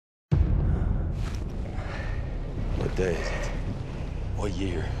What day is it? What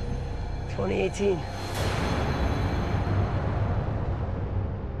year? 2018.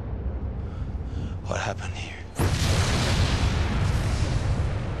 What happened here?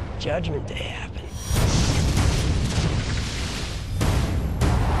 Judgment Day happened.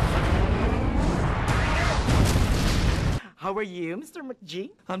 How are you, Mr.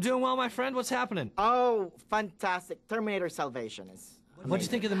 McG? I'm doing well, my friend. What's happening? Oh, fantastic. Terminator Salvation is amazing. What'd you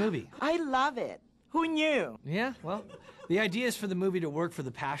think of the movie? I love it. Who knew? Yeah, well, the idea is for the movie to work for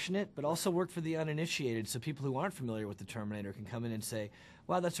the passionate, but also work for the uninitiated, so people who aren't familiar with the Terminator can come in and say,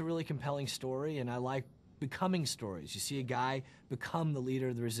 wow, that's a really compelling story, and I like becoming stories. You see a guy become the leader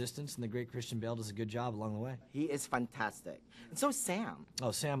of the resistance, and the great Christian Bale does a good job along the way. He is fantastic. And so Sam.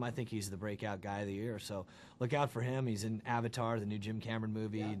 Oh, Sam, I think he's the breakout guy of the year, so look out for him. He's in Avatar, the new Jim Cameron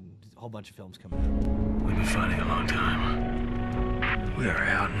movie, and a whole bunch of films coming out. We've been fighting a long time. We are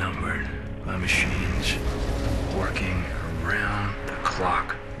outnumbered by machines, working around the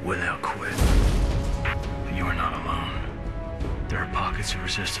clock without quit. But you are not alone. There are pockets of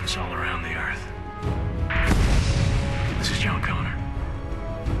resistance all around the Earth. This is John Connor.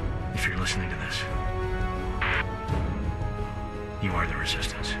 If you're listening to this, you are the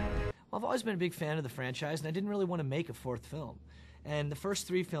resistance. Well, I've always been a big fan of the franchise, and I didn't really want to make a fourth film. And the first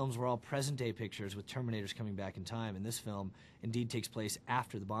three films were all present-day pictures with Terminators coming back in time, and this film indeed takes place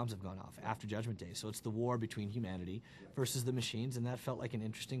after the bombs have gone off, after Judgment Day. So it's the war between humanity versus the machines, and that felt like an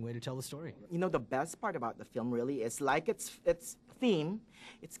interesting way to tell the story. You know, the best part about the film really is, like its theme,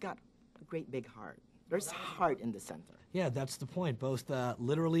 it's got a great big heart. There's heart in the center. Yeah, that's the point. Both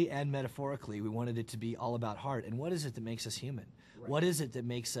literally and metaphorically, we wanted it to be all about heart. And what is it that makes us human? Right. What is it that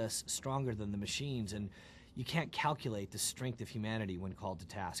makes us stronger than the machines? And you can't calculate the strength of humanity when called to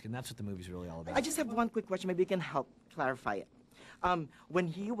task. And that's what the movie's really all about. I just have one quick question. Maybe you can help clarify it. When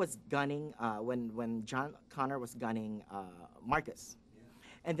he was gunning, when John Connor was gunning Marcus,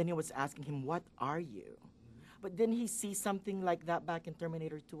 and then he was asking him, "What are you?" But didn't he see something like that back in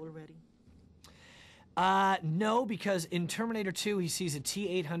Terminator 2 already? No, because in Terminator 2, he sees a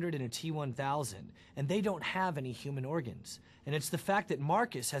T-800 and a T-1000, and they don't have any human organs. And it's the fact that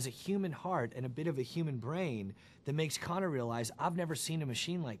Marcus has a human heart and a bit of a human brain that makes Connor realize, I've never seen a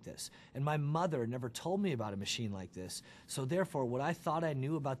machine like this, and my mother never told me about a machine like this. So therefore, what I thought I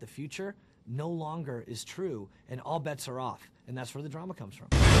knew about the future no longer is true, and all bets are off. And that's where the drama comes from.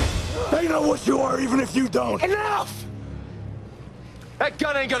 They know what you are, even if you don't. Enough! That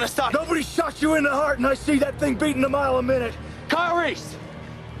gun ain't gonna stop. Nobody shot you in the heart, and I see that thing beating a mile a minute. Kyle Reese!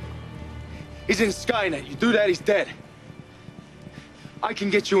 He's in Skynet. You do that, he's dead. I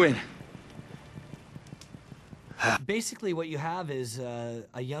can get you in. Basically, what you have is a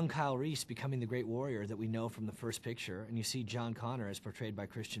young Kyle Reese becoming the great warrior that we know from the first picture, and you see John Connor, as portrayed by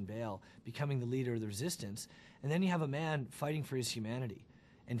Christian Bale, becoming the leader of the resistance, and then you have a man fighting for his humanity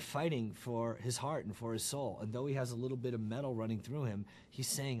and fighting for his heart and for his soul. And though he has a little bit of metal running through him, he's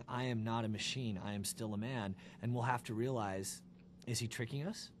saying, I am not a machine, I am still a man, and we'll have to realize, is he tricking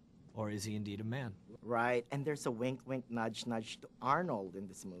us, or is he indeed a man? Right, and there's a wink, wink, nudge, nudge to Arnold in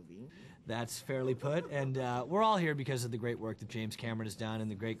this movie. That's fairly put, and we're all here because of the great work that James Cameron has done and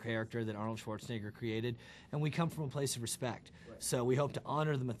the great character that Arnold Schwarzenegger created, and we come from a place of respect. Right. So we hope to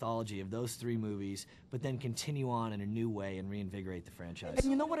honor the mythology of those three movies, but then continue on in a new way and reinvigorate the franchise. And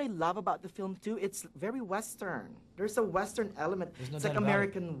you know what I love about the film, too? It's very Western. There's a Western element. No it's like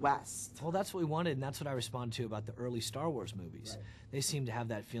American West. Well, that's what we wanted, and that's what I respond to about the early Star Wars movies. Right. They seem to have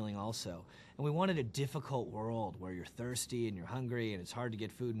that feeling also. And we wanted a difficult world where you're thirsty and you're hungry and it's hard to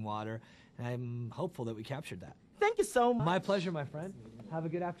get food and water. And I'm hopeful that we captured that. Thank you so much. My pleasure, my friend. Have a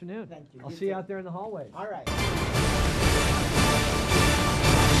good afternoon. Thank you. I'll see you out there in the hallways. All right.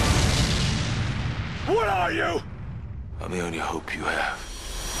 What are you? I'm the only hope you have.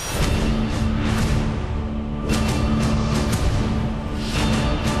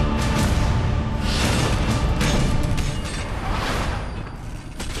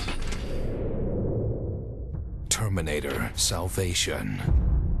 Terminator Salvation.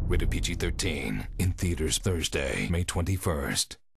 Rated PG-13. In theaters Thursday, May 21st.